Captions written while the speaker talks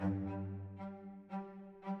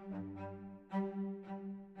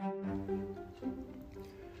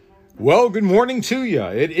Well, good morning to you.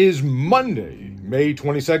 It is Monday, May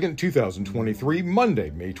 22nd, 2023. Monday,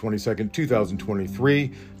 May 22nd,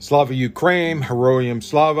 2023. Slava Ukraine, Heroyam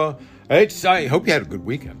Slava. I hope you had a good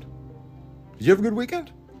weekend. Did you have a good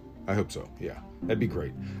weekend? I hope so. Yeah, that'd be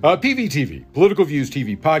great. PVTV, Political Views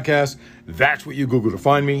TV Podcast. That's what you Google to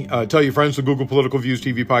find me. Tell your friends to Google Political Views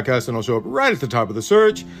TV Podcast, and I'll show up right at the top of the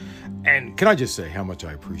search. And can I just say how much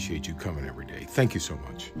I appreciate you coming every day? Thank you so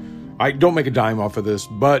much. I don't make a dime off of this,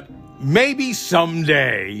 but maybe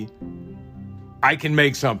someday I can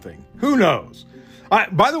make something. Who knows?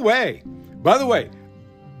 By the way,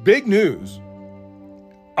 big news.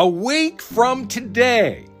 A week from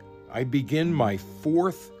today, I begin my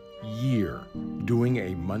 4th year doing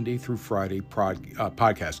a Monday through Friday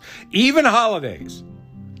podcast. Even holidays,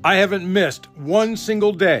 I haven't missed one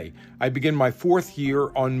single day. I begin my 4th year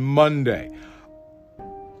on Monday.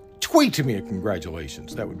 Tweet to me a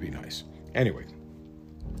congratulations. That would be nice. Anyway.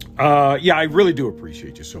 I really do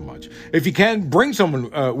appreciate you so much. If you can, bring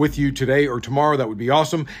someone with you today or tomorrow, that would be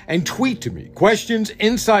awesome. And tweet to me questions,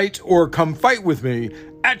 insights, or come fight with me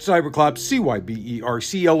at Cyberclops,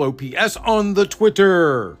 CYBERCLOPS on the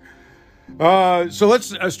Twitter. So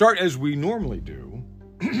let's start as we normally do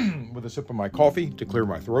with a sip of my coffee to clear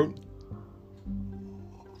my throat.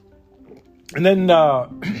 And then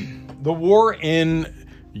the war in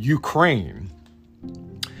Ukraine.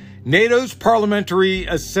 NATO's Parliamentary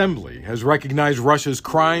Assembly has recognized Russia's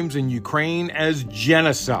crimes in Ukraine as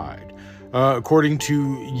genocide, according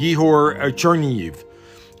to Yehor Cherniev,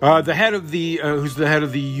 who's the head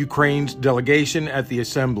of the Ukraine's delegation at the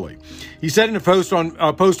Assembly. He said in a post on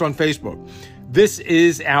Facebook, "This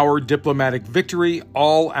is our diplomatic victory.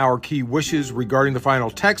 All our key wishes regarding the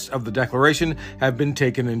final text of the declaration have been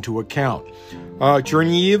taken into account."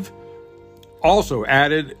 Cherniev also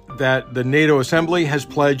added that the NATO Assembly has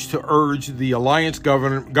pledged to urge the alliance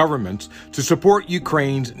governments to support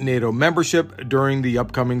Ukraine's NATO membership during the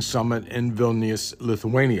upcoming summit in Vilnius,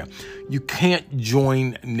 Lithuania. You can't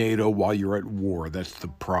join NATO while you're at war. That's the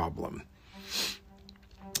problem.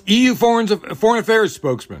 EU Foreign Affairs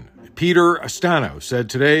spokesman Peter Stano said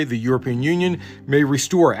today the European Union may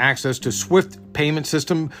restore access to SWIFT payment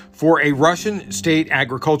system for a Russian state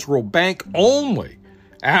agricultural bank only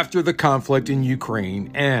after the conflict in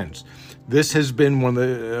Ukraine ends. This has been one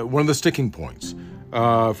of the sticking points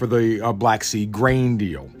for the Black Sea grain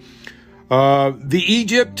deal. In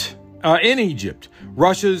Egypt,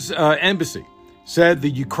 Russia's embassy said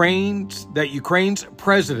that Ukraine's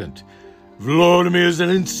president Volodymyr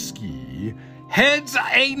Zelensky heads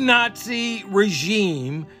a Nazi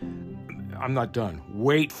regime. I'm not done.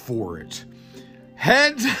 Wait for it.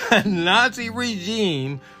 Heads a Nazi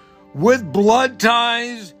regime with blood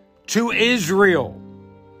ties to Israel.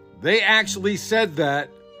 They actually said that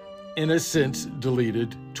in a since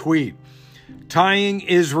deleted tweet, tying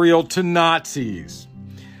Israel to Nazis.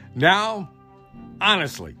 Now,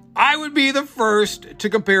 honestly, I would be the first to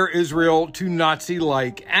compare Israel to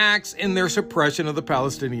Nazi-like acts in their suppression of the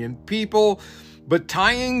Palestinian people, but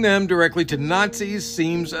tying them directly to Nazis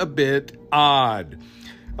seems a bit odd.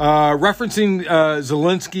 Referencing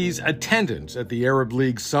Zelensky's attendance at the Arab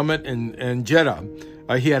League summit in Jeddah,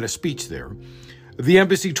 he had a speech there. The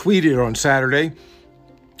embassy tweeted on Saturday,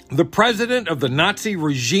 "The president of the Nazi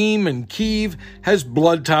regime in Kyiv has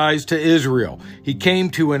blood ties to Israel. He came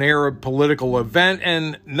to an Arab political event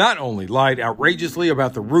and not only lied outrageously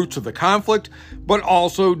about the roots of the conflict, but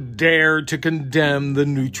also dared to condemn the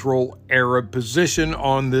neutral Arab position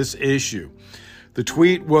on this issue." The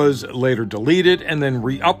tweet was later deleted and then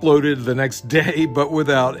re-uploaded the next day, but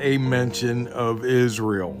without a mention of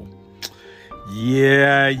Israel.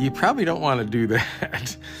 Yeah, you probably don't want to do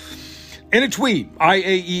that. In a tweet,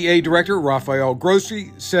 IAEA Director Rafael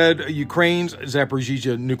Grossi said Ukraine's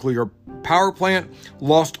Zaporizhzhia nuclear power plant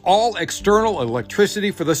lost all external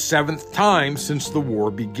electricity for the 7th time since the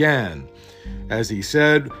war began. As he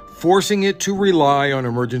said, forcing it to rely on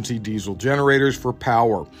emergency diesel generators for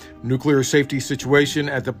power. Nuclear safety situation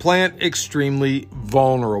at the plant extremely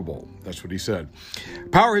vulnerable. That's what he said.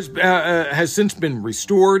 Power has since been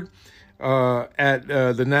restored at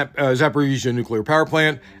the Zaporizhzhia nuclear power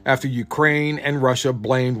plant after Ukraine and Russia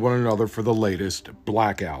blamed one another for the latest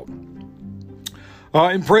blackout.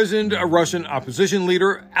 Imprisoned Russian opposition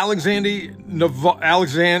leader Alexei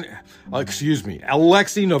Navalny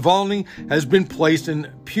has been placed in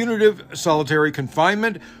punitive solitary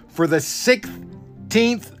confinement for the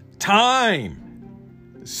 16th time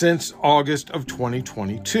since August of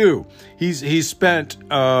 2022. He's spent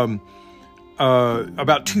about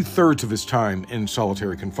 2/3 of his time in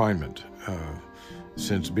solitary confinement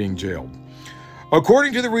since being jailed.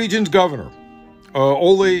 According to the region's governor,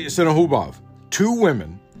 Ole Sinahubov, 2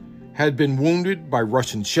 women had been wounded by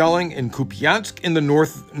Russian shelling in Kupiansk in the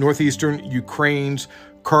northeastern Ukraine's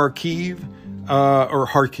Kharkiv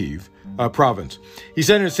province. He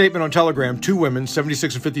said in a statement on Telegram, 2 women,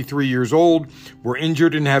 76 and 53 years old, were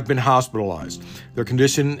injured and have been hospitalized. Their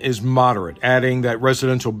condition is moderate, adding that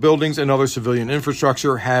residential buildings and other civilian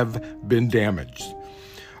infrastructure have been damaged.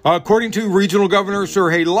 According to Regional Governor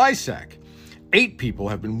Serhiy Lysak, 8 people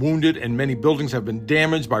have been wounded and many buildings have been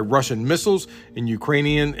damaged by Russian missiles in the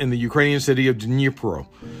Ukrainian city of Dnipro.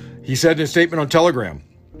 He said in a statement on Telegram,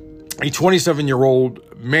 a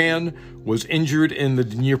 27-year-old man was injured in the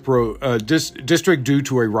Dnipro district due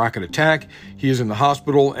to a rocket attack. He is in the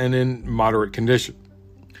hospital and in moderate condition.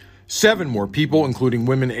 7 more people, including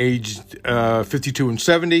women aged 52 and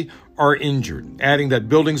 70, are injured, adding that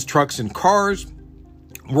buildings, trucks, and cars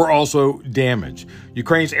were also damaged.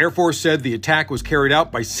 Ukraine's Air Force said the attack was carried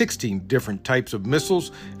out by 16 different types of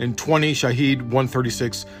missiles and 20 Shahed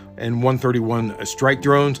 136 and 131 strike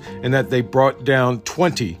drones, and that they brought down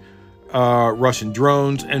 20 Russian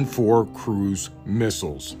drones and 4 cruise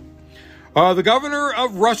missiles. The governor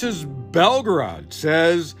of Russia's Belgorod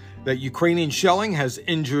says that Ukrainian shelling has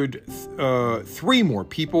injured 3 more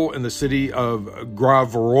people in the city of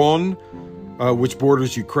Gravoron, which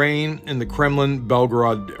borders Ukraine in the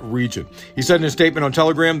Kremlin-Belgorod region. He said in a statement on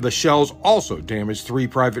Telegram, the shells also damaged 3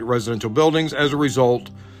 private residential buildings, as a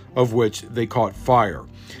result of which they caught fire.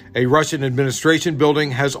 A Russian administration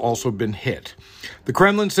building has also been hit. The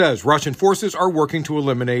Kremlin says Russian forces are working to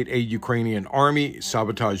eliminate a Ukrainian army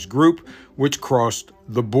sabotage group which crossed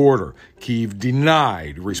the border. Kyiv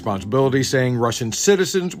denied responsibility, saying Russian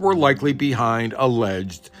citizens were likely behind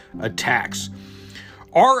alleged attacks.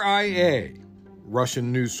 RIA,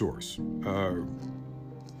 Russian news source,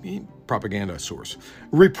 propaganda source,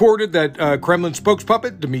 reported that Kremlin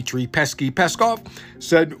spokespuppet Dmitry Peskov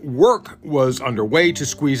said work was underway to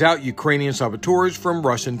squeeze out Ukrainian saboteurs from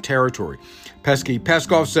Russian territory.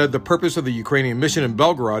 Peskov said the purpose of the Ukrainian mission in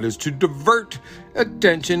Belgorod is to divert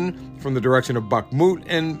attention from the direction of Bakhmut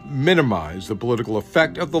and minimize the political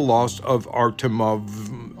effect of the loss of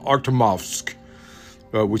Artemovsk,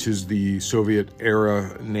 which is the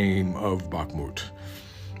Soviet-era name of Bakhmut.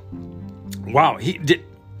 Wow, he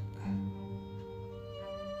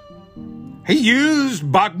used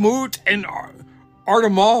Bakhmut and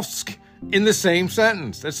Artemovsk in the same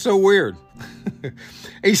sentence. That's so weird.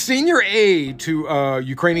 A senior aide to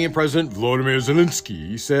Ukrainian President Volodymyr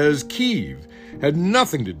Zelensky says Kyiv had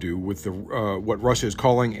nothing to do with what Russia is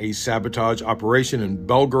calling a sabotage operation in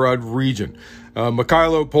Belgorod region.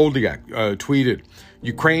 Mikhailo Podolyak tweeted,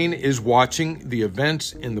 Ukraine is watching the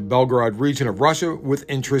events in the Belgorod region of Russia with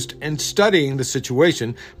interest and studying the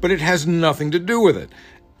situation, but it has nothing to do with it.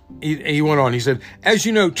 He went on, he said, as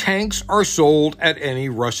you know, tanks are sold at any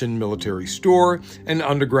Russian military store, and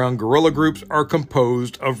underground guerrilla groups are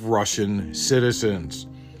composed of Russian citizens.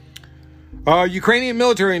 Ukrainian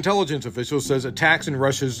military intelligence officials says attacks in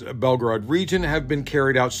Russia's Belgorod region have been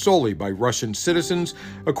carried out solely by Russian citizens,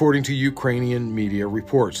 according to Ukrainian media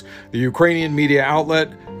reports. The Ukrainian media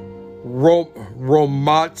outlet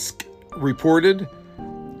Romatsk reported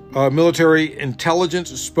military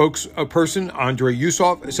intelligence spokesperson Andrei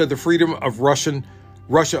Yusov said the Freedom of Russia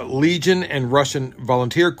Legion and Russian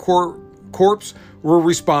Volunteer Corps were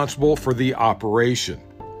responsible for the operation.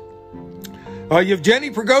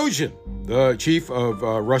 Yevgeny Prigozhin, the chief of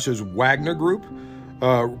Russia's Wagner Group,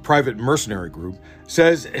 private mercenary group,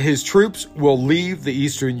 says his troops will leave the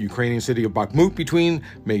eastern Ukrainian city of Bakhmut between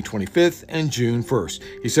May 25th and June 1st.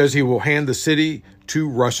 He says he will hand the city to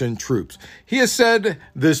Russian troops. He has said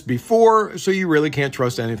this before, so you really can't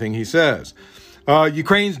trust anything he says.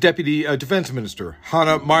 Ukraine's deputy defense minister,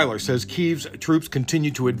 Hanna Maliar, says Kyiv's troops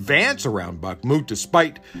continue to advance around Bakhmut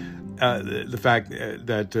despite the fact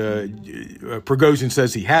that Prigozhin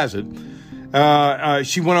says he hasn't.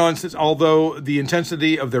 She went on, says, although the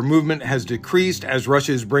intensity of their movement has decreased as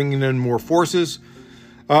Russia is bringing in more forces.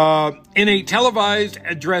 In a televised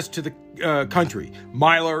address to the country,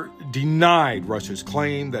 Maliar denied Russia's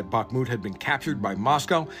claim that Bakhmut had been captured by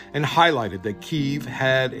Moscow and highlighted that Kyiv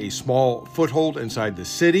had a small foothold inside the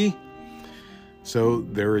city. So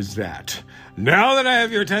there is that. Now that I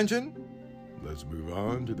have your attention, let's move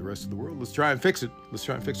on to the rest of the world. Let's try and fix it. Let's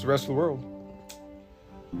try and fix the rest of the world.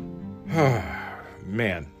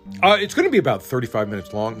 Man. It's going to be about 35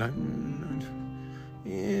 minutes long.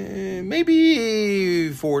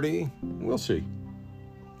 Maybe 40. We'll see.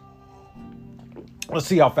 Let's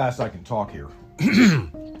see how fast I can talk here.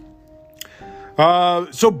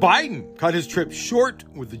 So Biden cut his trip short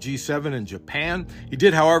with the G7 in Japan. He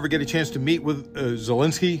did, however, get a chance to meet with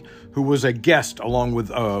Zelensky, who was a guest along with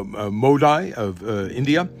Modi of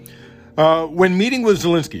India. When meeting with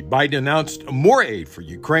Zelensky, Biden announced more aid for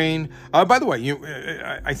Ukraine. By the way,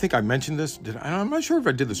 I think I mentioned this. I'm not sure if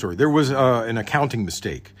I did the story. There was an accounting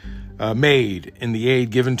mistake made in the aid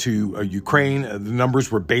given to Ukraine. The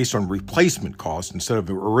numbers were based on replacement costs instead of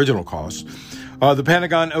original costs. The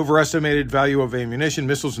Pentagon overestimated value of ammunition,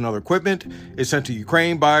 missiles, and other equipment is sent to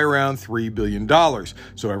Ukraine by around $3 billion.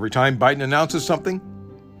 So every time Biden announces something,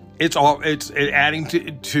 it's adding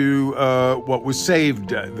to what was saved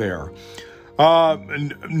there.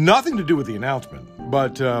 Nothing to do with the announcement,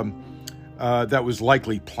 but that was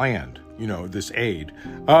likely planned. This aid.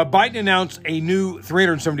 Biden announced a new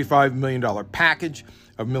 $375 million package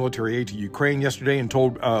of military aid to Ukraine yesterday and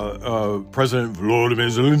told President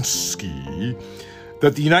Volodymyr Zelensky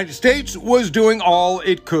that the United States was doing all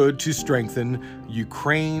it could to strengthen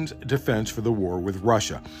Ukraine's defense for the war with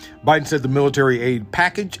Russia. Biden said the military aid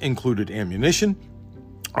package included ammunition,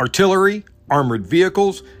 artillery, armored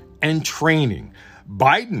vehicles, and training.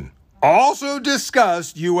 Biden also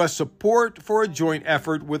discussed U.S. support for a joint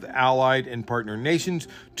effort with allied and partner nations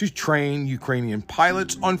to train Ukrainian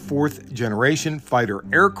pilots on fourth-generation fighter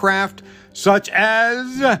aircraft, such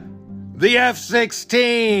as the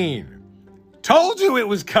F-16. Told you it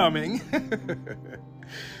was coming.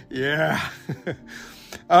 Yeah.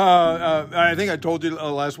 I think I told you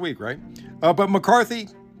last week, right? But McCarthy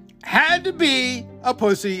had to be a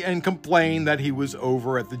pussy and complain that he was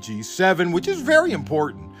over at the G7, which is very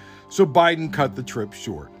important. So Biden cut the trip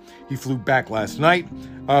short. He flew back last night.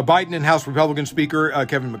 Biden and House Republican Speaker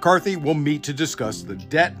Kevin McCarthy will meet to discuss the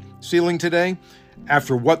debt ceiling today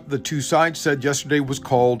after what the two sides said yesterday was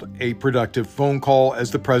called a productive phone call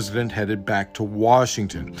as the president headed back to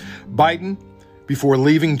Washington. Biden, before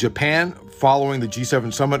leaving Japan following the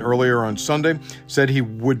G7 summit earlier on Sunday, said he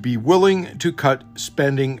would be willing to cut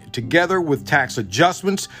spending together with tax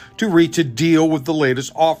adjustments to reach a deal with the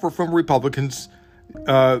latest offer from Republicans.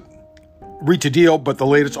 But the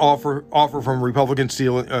latest offer from Republicans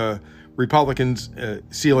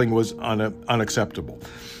ceiling was unacceptable.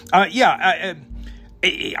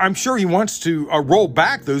 I'm sure he wants to roll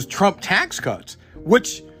back those Trump tax cuts,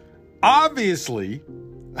 which obviously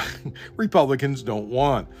Republicans don't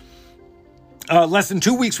want. Less than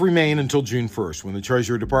 2 weeks remain until June 1st, when the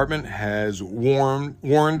Treasury Department has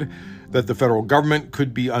warned that the federal government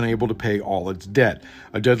could be unable to pay all its debt.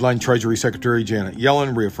 A deadline Treasury Secretary Janet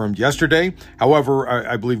Yellen reaffirmed yesterday. However,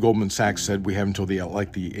 I believe Goldman Sachs said we have until the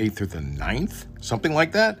 8th or the 9th, something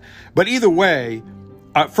like that. But either way,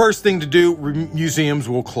 first thing to do, museums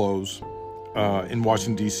will close in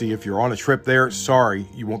Washington, D.C. If you're on a trip there, sorry,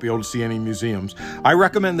 you won't be able to see any museums. I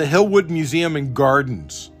recommend the Hillwood Museum and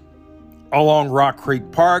Gardens along Rock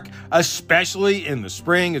Creek Park, especially in the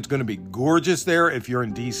spring. It's going to be gorgeous there if you're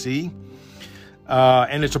in D.C.,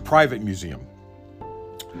 and it's a private museum.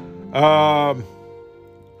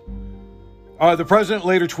 The president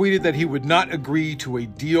later tweeted that he would not agree to a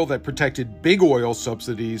deal that protected big oil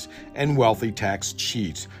subsidies and wealthy tax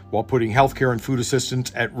cheats while putting healthcare and food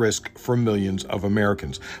assistance at risk for millions of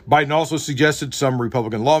Americans. Biden also suggested some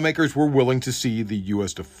Republican lawmakers were willing to see the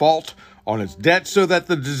U.S. default on its debt so that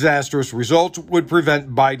the disastrous results would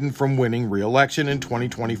prevent Biden from winning re-election in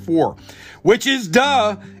 2024, which is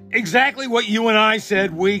exactly what you and I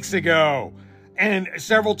said weeks ago and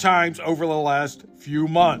several times over the last few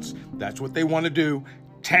months. That's what they want to do,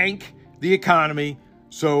 tank the economy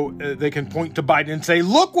so they can point to Biden and say,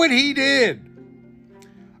 look what he did.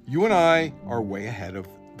 You and I are way ahead of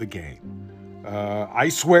the game. I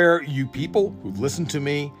swear you people who listen to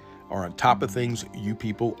me are on top of things. You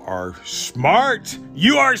people are smart.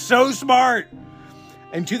 You are so smart.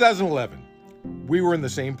 In 2011, we were in the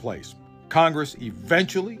same place. Congress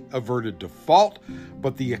eventually averted default,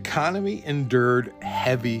 but the economy endured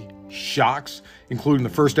heavy shocks, including the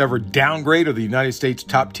first ever downgrade of the United States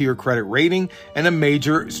top-tier credit rating and a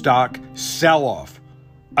major stock sell-off,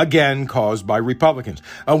 again caused by Republicans.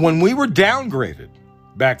 When we were downgraded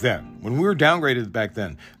back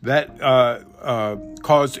then, that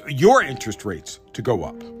caused your interest rates to go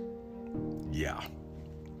up. Yeah.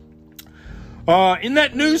 In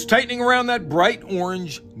that news, tightening around that bright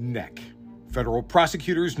orange neck. Federal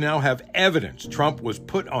prosecutors now have evidence Trump was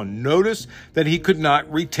put on notice that he could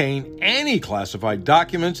not retain any classified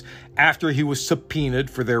documents after he was subpoenaed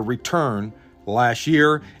for their return last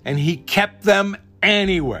year, and he kept them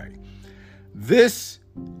anyway. This,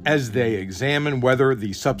 as they examine whether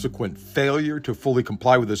the subsequent failure to fully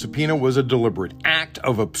comply with the subpoena was a deliberate act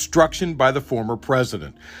of obstruction by the former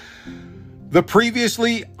president. The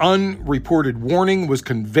previously unreported warning was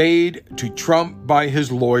conveyed to Trump by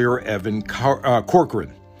his lawyer, Evan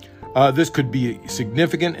Corcoran. This could be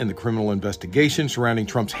significant in the criminal investigation surrounding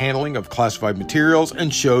Trump's handling of classified materials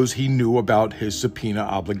and shows he knew about his subpoena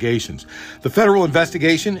obligations. The federal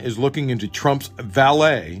investigation is looking into Trump's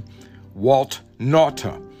valet, Walt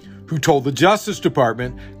Nauta, who told the Justice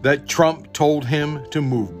Department that Trump told him to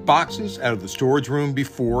move boxes out of the storage room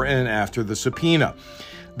before and after the subpoena.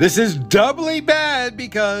 This is doubly bad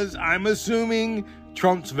because I'm assuming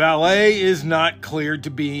Trump's valet is not cleared to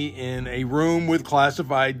be in a room with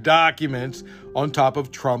classified documents on top of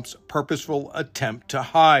Trump's purposeful attempt to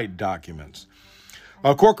hide documents.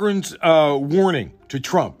 Corcoran's warning to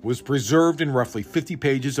Trump was preserved in roughly 50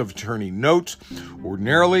 pages of attorney notes.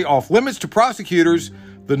 Ordinarily off limits to prosecutors,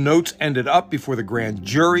 the notes ended up before the grand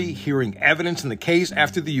jury hearing evidence in the case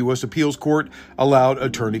after the U.S. Appeals Court allowed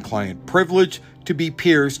attorney-client privilege to be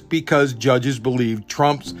pierced because judges believed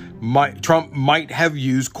Trump might have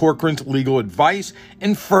used Corcoran's legal advice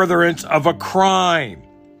in furtherance of a crime.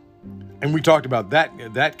 And we talked about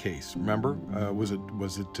that case. Remember? Was it?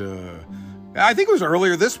 I think it was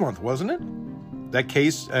earlier this month, wasn't it? That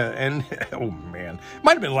case, and oh man,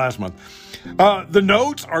 might have been last month. The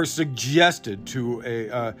notes are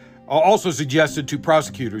also suggested to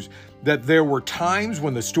prosecutors that there were times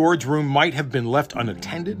when the storage room might have been left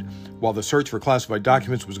unattended while the search for classified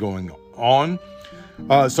documents was going on,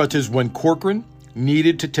 such as when Corcoran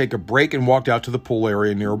needed to take a break and walked out to the pool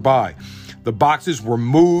area nearby. The boxes were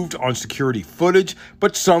moved on security footage,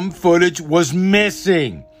 but some footage was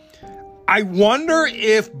missing. I wonder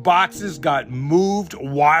if boxes got moved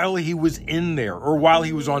while he was in there or while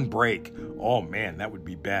he was on break. Oh, man, that would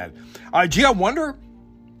be bad. I wonder.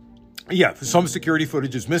 Yeah, some security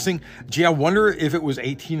footage is missing. I wonder if it was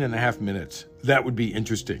 18 and a half minutes. That would be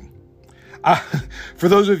interesting. For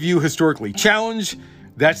those of you historically challenged,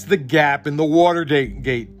 that's the gap in the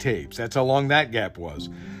Watergate tapes. That's how long that gap was.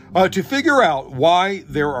 To figure out why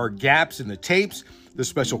there are gaps in the tapes, the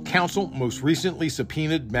special counsel most recently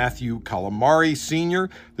subpoenaed Matthew Calamari Sr.,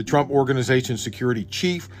 the Trump Organization's security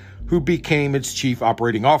chief, who became its chief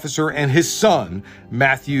operating officer, and his son,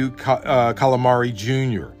 Matthew Calamari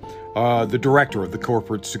Jr., the director of the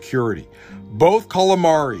corporate security. Both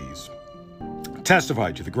Calamaris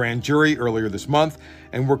testified to the grand jury earlier this month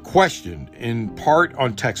and were questioned in part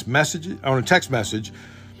on a text message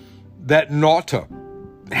that Nauta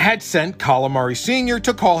had sent Calamari Sr.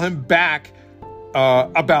 to call him back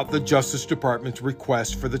about the Justice Department's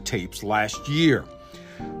request for the tapes last year.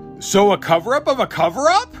 So a cover-up of a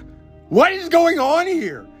cover-up? What is going on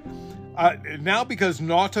here? Now, because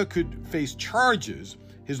Nauta could face charges,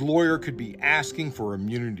 his lawyer could be asking for an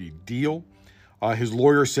immunity deal. His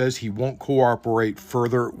lawyer says he won't cooperate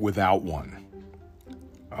further without one.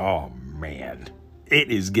 Oh, man.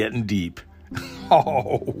 It is getting deep.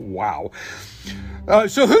 Oh, wow.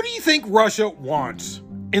 So who do you think Russia wants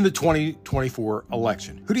in the 2024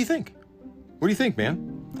 election? Who do you think? What do you think,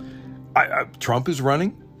 man? Trump is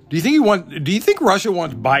running. Do you think Russia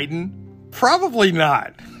wants Biden? Probably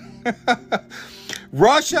not.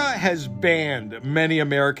 Russia has banned many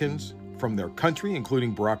Americans from their country,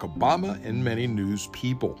 including Barack Obama and many news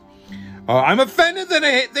people. I'm offended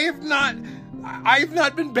that they have not. I have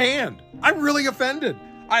not been banned. I'm really offended.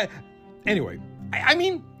 I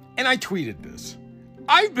mean, and I tweeted this.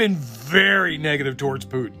 I've been very negative towards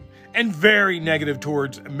Putin and very negative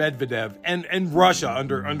towards Medvedev and Russia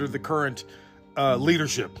under the current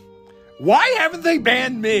leadership. Why haven't they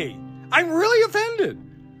banned me? I'm really offended.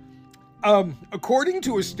 According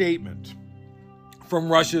to a statement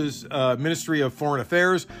from Russia's Ministry of Foreign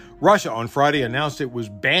Affairs, Russia on Friday announced it was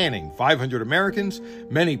banning 500 Americans,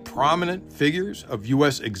 many prominent figures of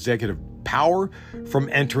U.S. executive power, from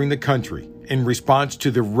entering the country in response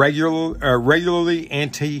to the regularly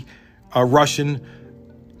anti-Russian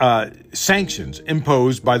sanctions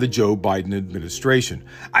imposed by the Joe Biden administration.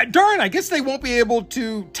 I guess they won't be able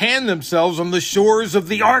to tan themselves on the shores of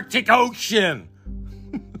the Arctic Ocean.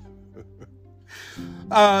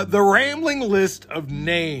 The rambling list of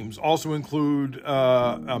names also include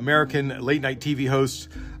American late-night TV hosts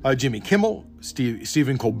Jimmy Kimmel,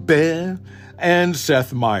 Stephen Colbert, and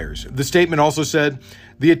Seth Meyers. The statement also said,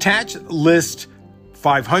 the attached list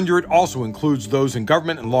 500 also includes those in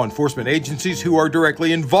government and law enforcement agencies who are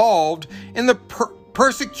directly involved in the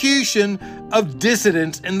persecution of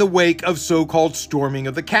dissidents in the wake of so-called storming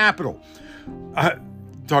of the Capitol.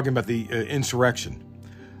 Talking about the insurrection.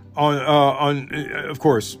 Of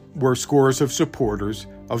course, where scores of supporters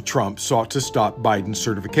of Trump sought to stop Biden's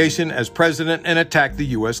certification as president and attack the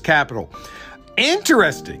U.S. Capitol.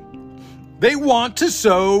 Interesting They want to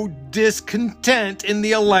sow discontent in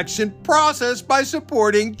the election process by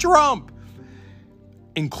supporting Trump.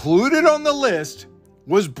 Included on the list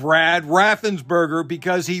was Brad Raffensperger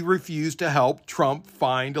because he refused to help Trump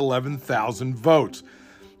find 11,000 votes.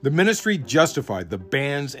 The ministry justified the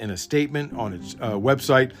bans in a statement on its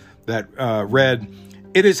website that read,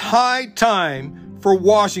 "It is high time for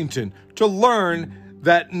Washington to learn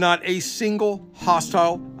that not a single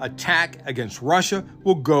hostile attack against Russia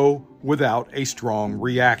will go without a strong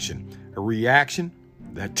reaction." A reaction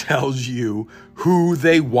that tells you who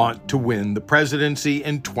they want to win the presidency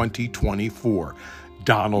in 2024.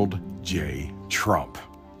 Donald J. Trump.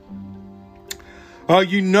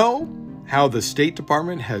 You know how the State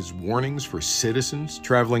Department has warnings for citizens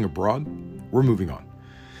traveling abroad? We're moving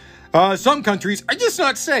on. Some countries are just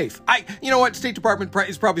not safe. You know what? State Department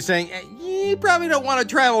is probably saying, you probably don't want to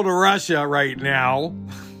travel to Russia right now.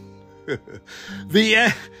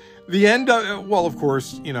 The end of, well, of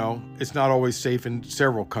course, you know, it's not always safe in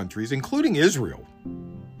several countries, including Israel.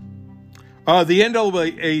 The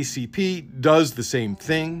NAACP does the same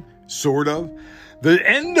thing, sort of. The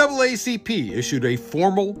NAACP issued a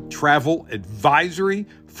formal travel advisory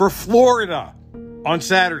for Florida on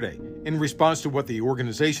Saturday in response to what the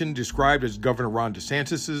organization described as Governor Ron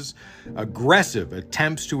DeSantis' aggressive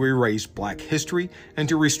attempts to erase Black history and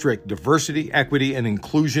to restrict diversity, equity, and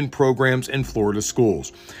inclusion programs in Florida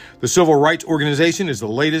schools. The civil rights organization is the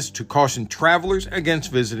latest to caution travelers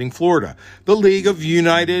against visiting Florida. The League of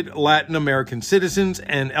United Latin American Citizens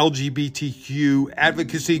and LGBTQ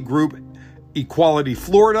advocacy group Equality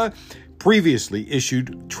Florida previously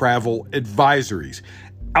issued travel advisories.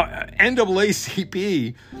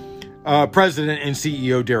 NAACP President and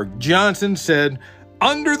CEO Derek Johnson said,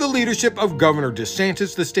 under the leadership of Governor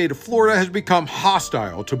DeSantis, the state of Florida has become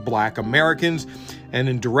hostile to Black Americans and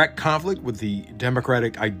in direct conflict with the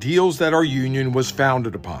democratic ideals that our union was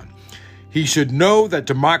founded upon. He should know that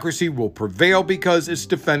democracy will prevail because its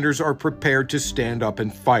defenders are prepared to stand up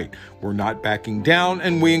and fight. We're not backing down,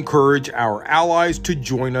 and we encourage our allies to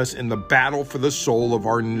join us in the battle for the soul of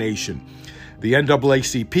our nation. The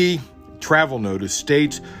NAACP travel notice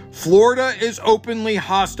states, Florida is openly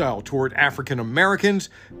hostile toward African Americans,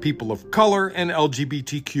 people of color, and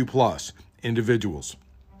LGBTQ+ individuals.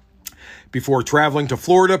 Before traveling to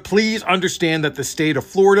Florida, please understand that the state of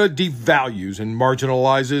Florida devalues and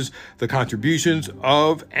marginalizes the contributions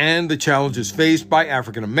of and the challenges faced by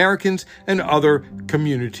African Americans and other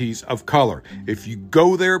communities of color. If you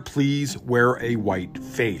go there, please wear a white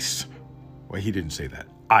face. Well, he didn't say that.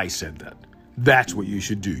 I said that. That's what you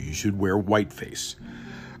should do. You should wear whiteface.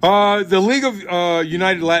 The League of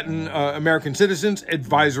United Latin American Citizens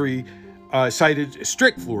advisory cited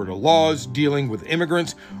strict Florida laws dealing with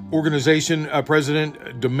immigrants. Organization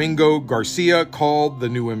President Domingo Garcia called the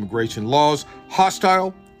new immigration laws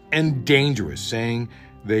hostile and dangerous, saying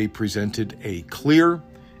they presented a clear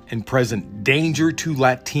and present danger to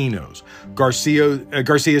Latinos.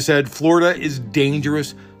 Garcia said Florida is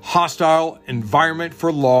dangerous, hostile environment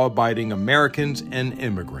for law-abiding Americans and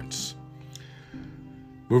immigrants.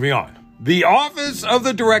 Moving on. The Office of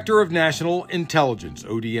the Director of National Intelligence,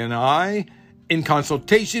 ODNI, in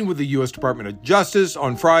consultation with the U.S. Department of Justice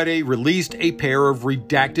on Friday, released a pair of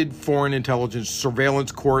redacted Foreign Intelligence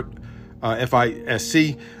Surveillance Court,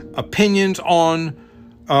 FISC, opinions on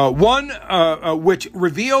one which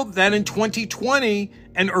revealed that in 2020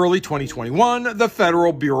 and early 2021, the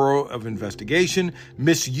Federal Bureau of Investigation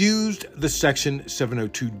misused the Section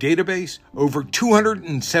 702 database over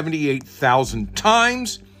 278,000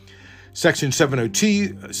 times. Section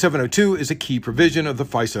 702 is a key provision of the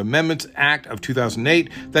FISA Amendments Act of 2008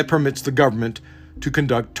 that permits the government to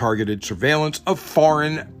conduct targeted surveillance of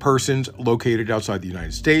foreign persons located outside the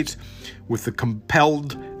United States with the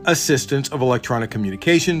compelled assistance of electronic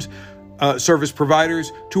communications service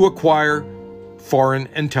providers to acquire foreign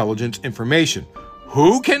intelligence information.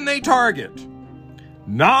 Who can they target?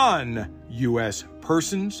 Non-U.S.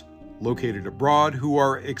 persons located abroad who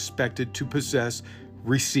are expected to possess,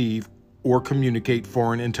 receive, or communicate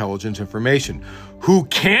foreign intelligence information. Who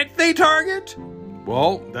can't they target?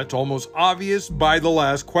 Well, that's almost obvious by the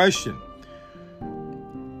last question.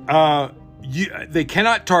 They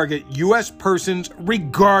cannot target U.S. persons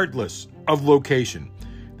regardless of location.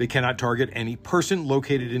 They cannot target any person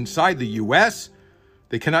located inside the U.S.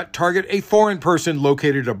 They cannot target a foreign person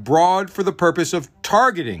located abroad for the purpose of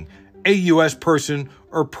targeting a U.S. person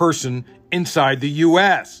or person inside the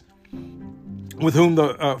U.S. with whom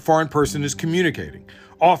the foreign person is communicating,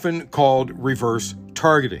 often called reverse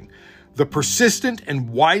targeting. The persistent and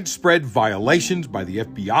widespread violations by the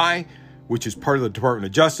FBI which is part of the Department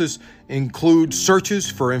of Justice, includes searches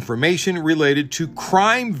for information related to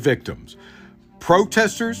crime victims,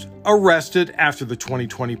 protesters arrested after the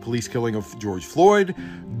 2020 police killing of George Floyd,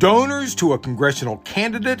 donors to a congressional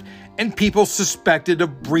candidate, and people suspected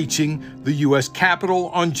of breaching the U.S. Capitol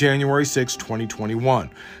on January 6, 2021.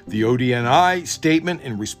 The ODNI statement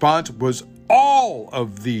in response was all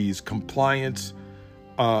of these compliance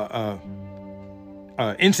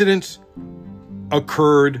incidents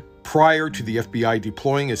occurred prior to the FBI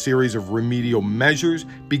deploying a series of remedial measures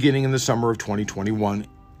beginning in the summer of 2021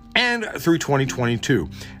 and through 2022.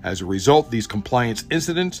 As a result, these compliance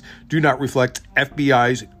incidents do not reflect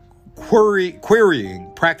FBI's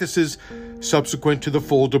querying practices subsequent to the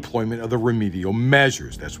full deployment of the remedial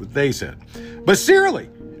measures. That's what they said. But seriously,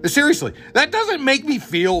 that doesn't make me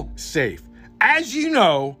feel safe. As you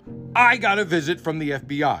know, I got a visit from the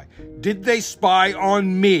FBI. Did they spy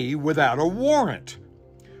on me without a warrant?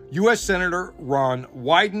 U.S. Senator Ron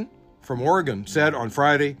Wyden from Oregon said on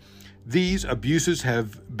Friday, "These abuses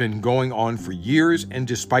have been going on for years, and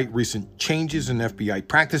despite recent changes in FBI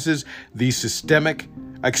practices, these systematic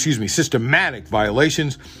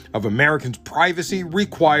violations of Americans' privacy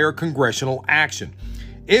require congressional action.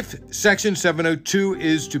 If Section 702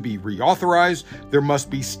 is to be reauthorized, there must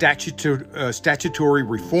be statutory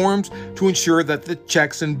reforms to ensure that the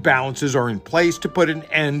checks and balances are in place to put an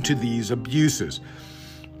end to these abuses."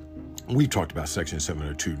 We've talked about Section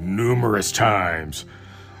 702 numerous times.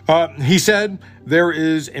 He said there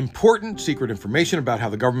is important secret information about how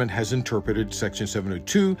the government has interpreted Section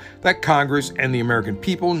 702 that Congress and the American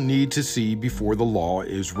people need to see before the law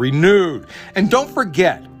is renewed. And don't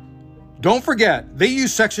forget, they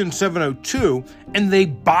use Section 702 and they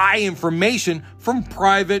buy information from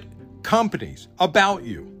private companies about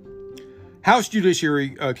you. House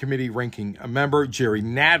Judiciary Committee ranking member Jerry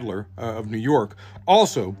Nadler of New York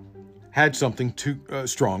also had something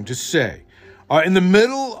strong to say. In the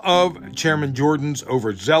middle of Chairman Jordan's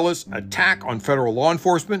overzealous attack on federal law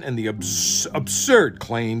enforcement and the absurd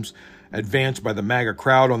claims advanced by the MAGA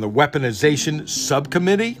crowd on the weaponization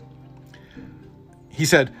subcommittee, he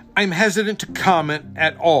said, "I'm hesitant to comment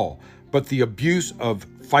at all, but the abuse of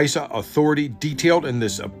FISA authority detailed in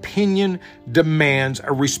this opinion demands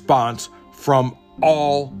a response from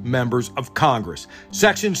all members of Congress.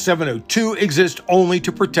 Section 702 exists only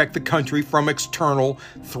to protect the country from external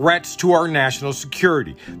threats to our national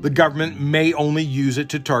security. The government may only use it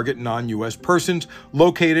to target non-U.S. persons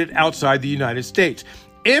located outside the United States.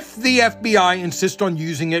 If the FBI insists on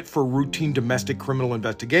using it for routine domestic criminal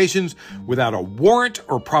investigations without a warrant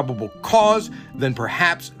or probable cause, then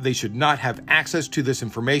perhaps they should not have access to this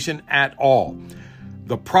information at all.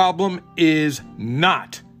 The problem is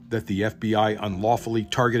not that the FBI unlawfully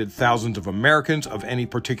targeted thousands of Americans of any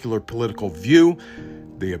particular political view.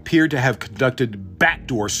 They appear to have conducted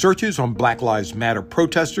backdoor searches on Black Lives Matter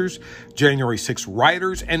protesters, January 6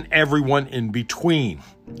 rioters, and everyone in between.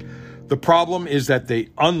 The problem is that they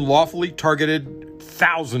unlawfully targeted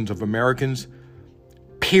thousands of Americans,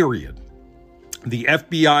 period. The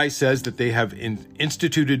FBI says that they have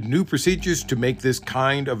instituted new procedures to make this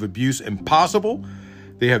kind of abuse impossible.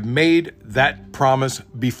 They have made that promise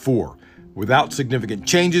before. Without significant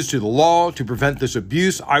changes to the law to prevent this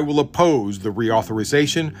abuse, I will oppose the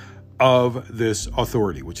reauthorization of this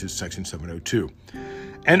authority, which is Section 702.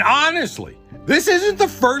 And honestly, this isn't the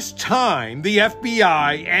first time the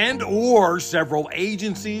FBI and or several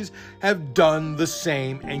agencies have done the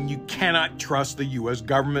same, and you cannot trust the U.S.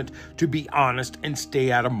 government to be honest and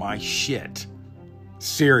stay out of my shit.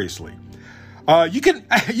 Seriously. You can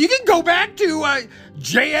go back to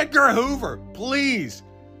J. Edgar Hoover, please.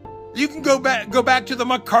 You can go back to the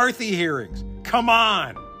McCarthy hearings. Come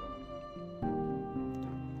on.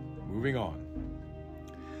 Moving on.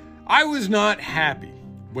 I was not happy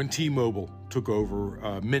when T-Mobile took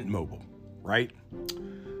over Mint Mobile, right?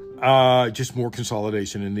 Just more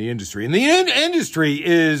consolidation in the industry, and the industry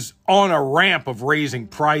is on a ramp of raising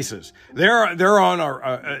prices. They've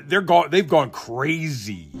gone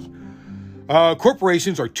crazy.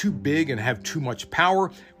 Corporations are too big and have too much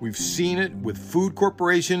power. We've seen it with food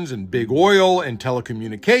corporations and big oil and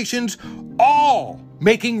telecommunications, all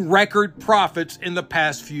making record profits in the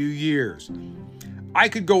past few years. I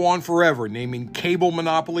could go on forever naming cable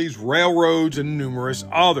monopolies, railroads, and numerous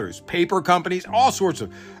others, paper companies, all sorts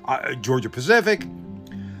of Georgia Pacific.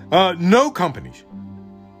 No companies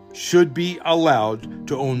should be allowed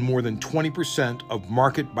to own more than 20% of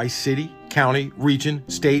market by city, county, region,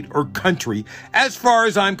 state, or country, as far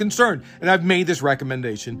as I'm concerned. And I've made this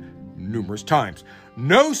recommendation numerous times.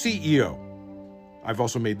 No CEO, I've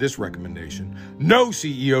also made this recommendation, no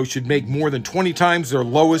CEO should make more than 20 times their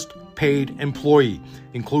lowest paid employee,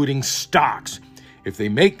 including stocks. If they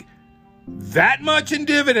make that much in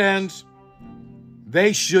dividends,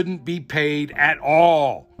 they shouldn't be paid at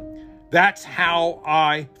all. That's how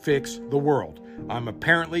I fix the world. I'm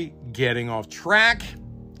apparently getting off track.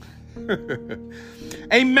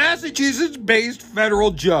 A Massachusetts-based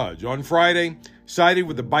federal judge on Friday sided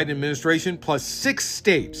with the Biden administration plus 6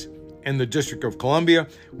 states and the District of Columbia,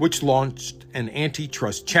 which launched an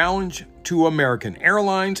antitrust challenge to American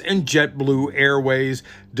Airlines and JetBlue Airways'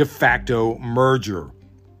 de facto merger.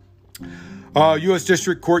 U.S.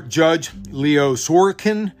 District Court Judge Leo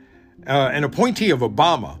Sorokin, an appointee of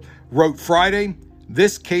Obama, wrote Friday,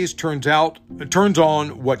 "This case turns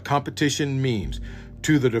on what competition means.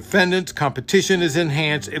 To the defendants, competition is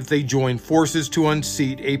enhanced if they join forces to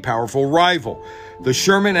unseat a powerful rival. The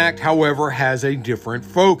Sherman Act, however, has a different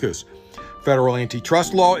focus. Federal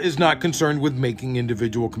antitrust law is not concerned with making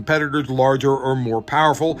individual competitors larger or more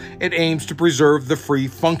powerful. It aims to preserve the free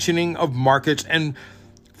functioning of markets and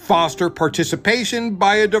foster participation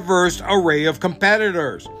by a diverse array of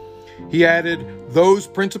competitors." He added, "Those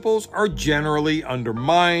principles are generally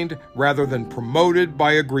undermined rather than promoted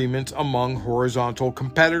by agreements among horizontal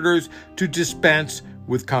competitors to dispense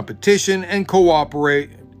with competition and cooperate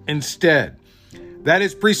instead. That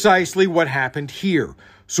is precisely what happened here."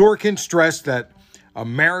 Sorokin stressed that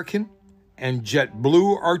American and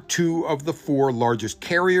JetBlue are 2 of the 4 largest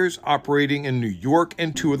carriers operating in New York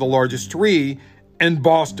and 2 of the largest 3 in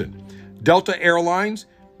Boston. Delta Airlines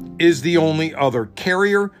is the only other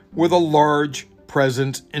carrier with a large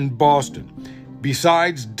presence in Boston.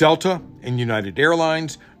 Besides Delta and United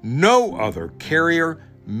Airlines, no other carrier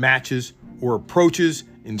matches or approaches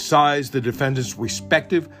in size the defendants'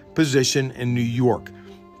 respective position in New York.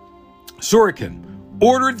 Sorokin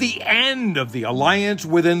ordered the end of the alliance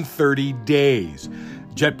within 30 days.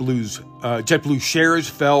 JetBlue shares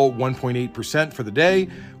fell 1.8% for the day,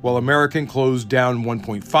 while American closed down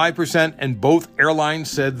 1.5%, and both airlines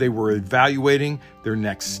said they were evaluating their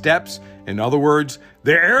next steps. In other words,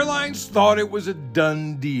 the airlines thought it was a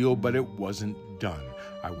done deal, but it wasn't done.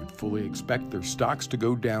 I would fully expect their stocks to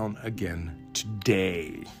go down again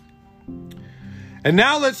today. And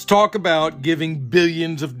now let's talk about giving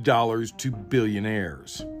billions of dollars to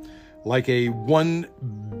billionaires. Like a $1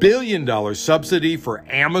 billion subsidy for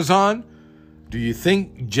Amazon. Do you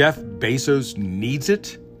think Jeff Bezos needs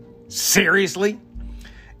it? Seriously?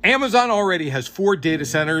 Amazon already has 4 data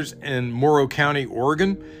centers in Morrow County,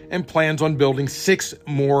 Oregon, and plans on building 6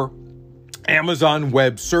 more Amazon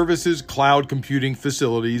Web Services cloud computing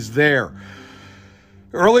facilities there.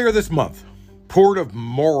 Earlier this month, Port of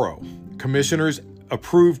Morrow commissioners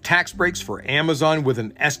approved tax breaks for Amazon with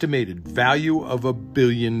an estimated value of $1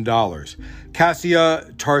 billion. Kasia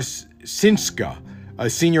Tarsinska, a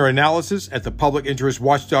senior analyst at the public interest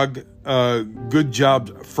watchdog Good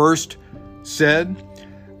Jobs First, said,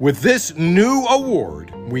 "With this new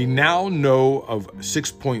award, we now know of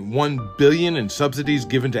 $6.1 billion in subsidies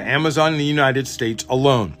given to Amazon in the United States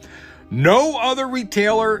alone. No other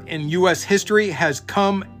retailer in U.S. history has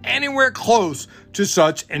come anywhere close to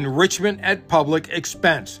such enrichment at public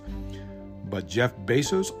expense." But Jeff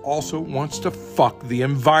Bezos also wants to fuck the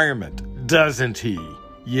environment, doesn't he?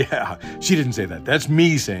 Yeah, she didn't say that. That's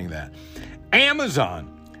me saying that. Amazon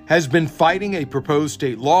has been fighting a proposed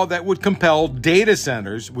state law that would compel data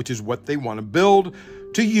centers, which is what they want to build,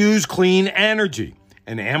 to use clean energy.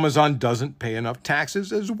 And Amazon doesn't pay enough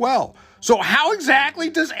taxes as well. So how exactly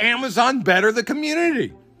does Amazon better the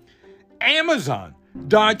community? Amazon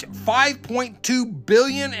dodged $5.2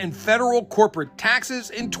 billion in federal corporate taxes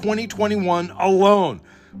in 2021 alone,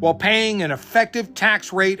 while paying an effective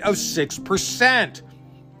tax rate of 6%.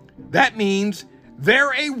 That means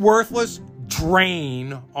they're a worthless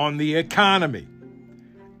drain on the economy.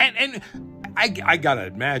 And I gotta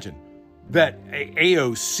imagine that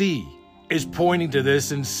AOC is pointing to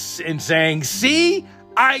this and saying, "See,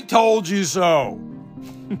 I told you so."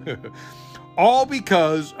 All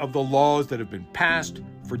because of the laws that have been passed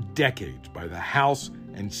for decades by the House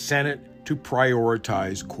and Senate to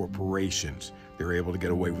prioritize corporations. They're able to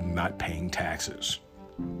get away with not paying taxes.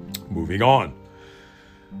 Moving on.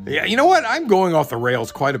 Yeah, you know what? I'm going off the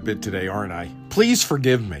rails quite a bit today, aren't I? Please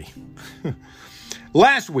forgive me.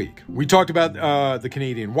 Last week, we talked about the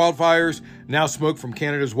Canadian wildfires. Now smoke from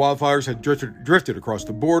Canada's wildfires had drifted across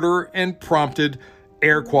the border and prompted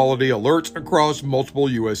air quality alerts across multiple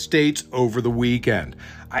U.S. states over the weekend.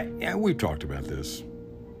 We've talked about this.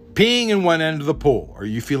 Peeing in one end of the pool. Are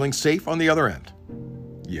you feeling safe on the other end?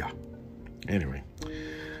 Yeah. Anyway.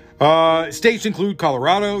 States include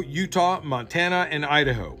Colorado, Utah, Montana, and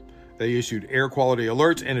Idaho. They issued air quality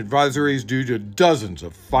alerts and advisories due to dozens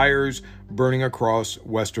of fires burning across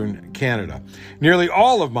western Canada. Nearly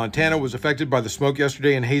all of Montana was affected by the smoke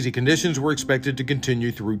yesterday, and hazy conditions were expected to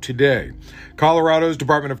continue through today. Colorado's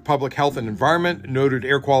Department of Public Health and Environment noted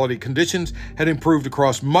air quality conditions had improved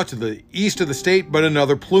across much of the east of the state, but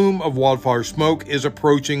another plume of wildfire smoke is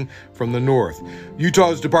approaching from the north.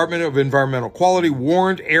 Utah's Department of Environmental Quality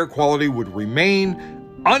warned air quality would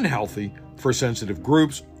remain unhealthy for sensitive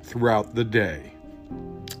groups throughout the day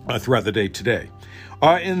today.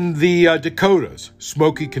 In the Dakotas,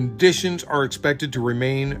 smoky conditions are expected to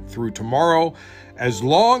remain through tomorrow. As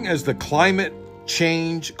long as the climate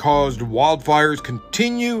change-caused wildfires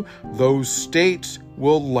continue, those states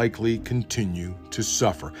will likely continue to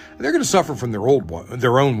suffer. They're going to suffer from their own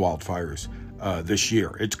wildfires this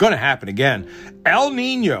year. It's going to happen again. El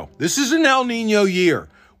Nino. This is an El Nino year.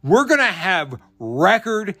 We're going to have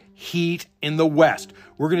record heat in the West.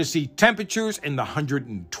 We're going to see temperatures in the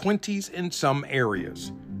 120s in some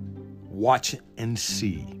areas. Watch and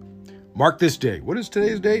see. Mark this day. What is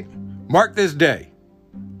today's date? Mark this day.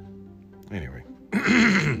 Anyway.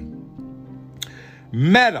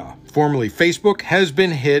 Meta, formerly Facebook, has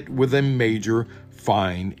been hit with a major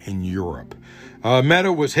fine in Europe.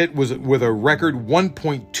 Meta was hit with a record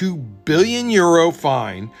 1.2 billion euro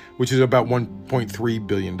fine, which is about $1.3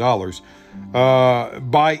 billion,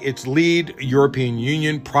 by its lead European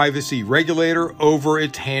Union privacy regulator over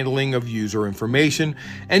its handling of user information,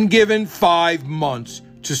 and given 5 months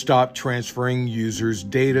to stop transferring users'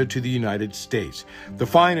 data to the United States. The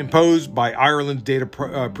fine imposed by Ireland's Data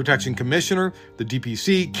Protection Commissioner, the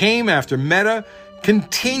DPC, came after Meta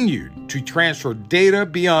continued to transfer data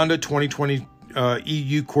beyond a 2020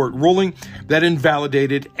 EU court ruling that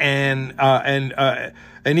invalidated an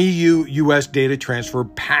EU-US data transfer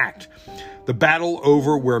pact. The battle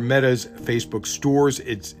over where Facebook stores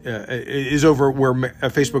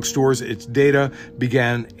its data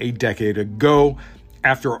began a decade ago,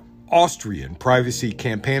 after Austrian privacy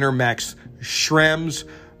campaigner Max Schrems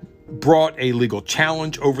brought a legal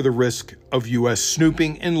challenge over the risk of U.S.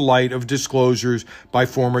 snooping in light of disclosures by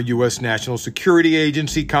former U.S. National Security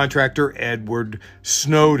Agency contractor Edward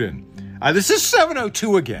Snowden. This is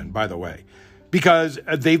 702 again, by the way, because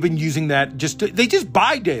they've been using that they just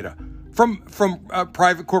buy data from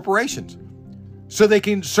private corporations so they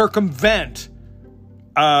can circumvent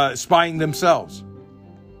spying themselves.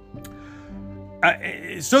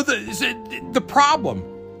 So the problem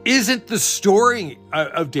isn't the storing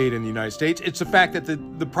of data in the United States. It's the fact that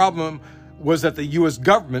the problem was that the U.S.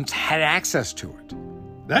 government had access to it.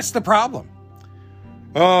 That's the problem.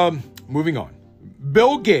 Moving on.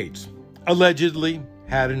 Bill Gates allegedly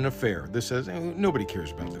had an affair. This says nobody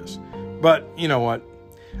cares about this. But you know what?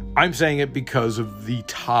 I'm saying it because of the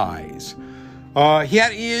ties.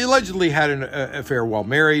 He allegedly had an affair while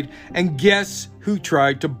married, and guess who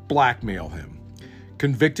tried to blackmail him?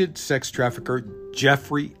 Convicted sex trafficker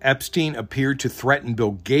Jeffrey Epstein appeared to threaten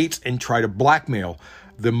Bill Gates and try to blackmail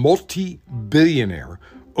the multi-billionaire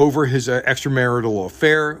over his extramarital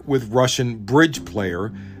affair with Russian bridge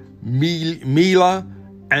player Mila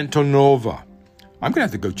Antonova. I'm going to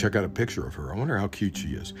have to go check out a picture of her. I wonder how cute she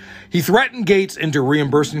is. He threatened Gates into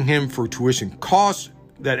reimbursing him for tuition costs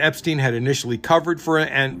that Epstein had initially covered for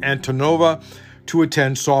Antonova to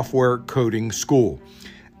attend software coding school.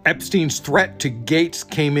 Epstein's threat to Gates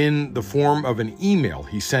came in the form of an email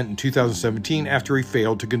he sent in 2017 after he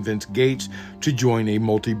failed to convince Gates to join a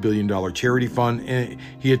multi-billion-dollar charity fund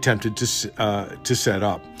he attempted to set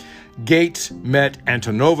up. Gates met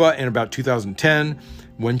Antonova in about 2010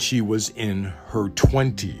 when she was in her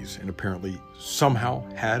 20s and apparently somehow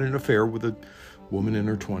had an affair with a woman in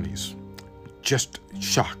her 20s. Just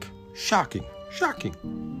shocking.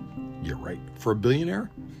 Yeah, right. For a billionaire?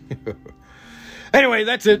 Anyway,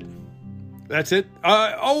 that's it.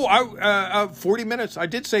 40 minutes. I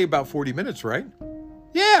did say about 40 minutes, right?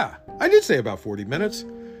 Yeah, I did say about 40 minutes.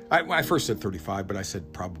 I first said 35, but I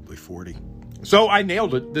said probably 40. So I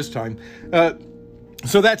nailed it this time.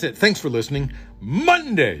 So that's it. Thanks for listening.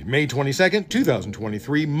 Monday, May 22nd,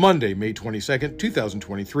 2023. Monday, May 22nd,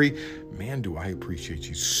 2023. Man, do I appreciate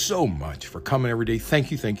you so much for coming every day.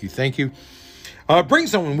 Thank you. Bring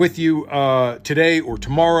someone with you today or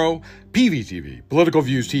tomorrow. PVTV, Political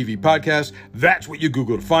Views TV Podcast. That's what you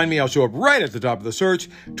Google to find me. I'll show up right at the top of the search.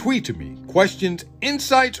 Tweet to me questions,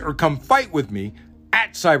 insights, or come fight with me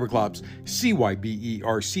at Cyberclops,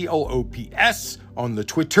 CYBERCLOPS on the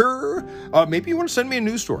Twitter. Maybe you want to send me a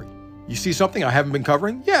news story. You see something I haven't been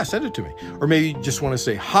covering? Yeah, send it to me. Or maybe you just want to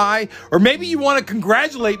say hi. Or maybe you want to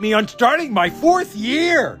congratulate me on starting my 4th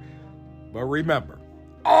year. But remember,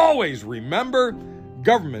 always remember,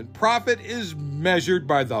 Government profit is measured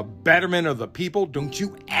by the betterment of the people. Don't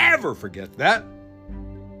you ever forget that.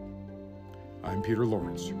 I'm Peter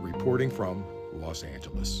Lawrence, reporting from Los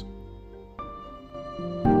Angeles.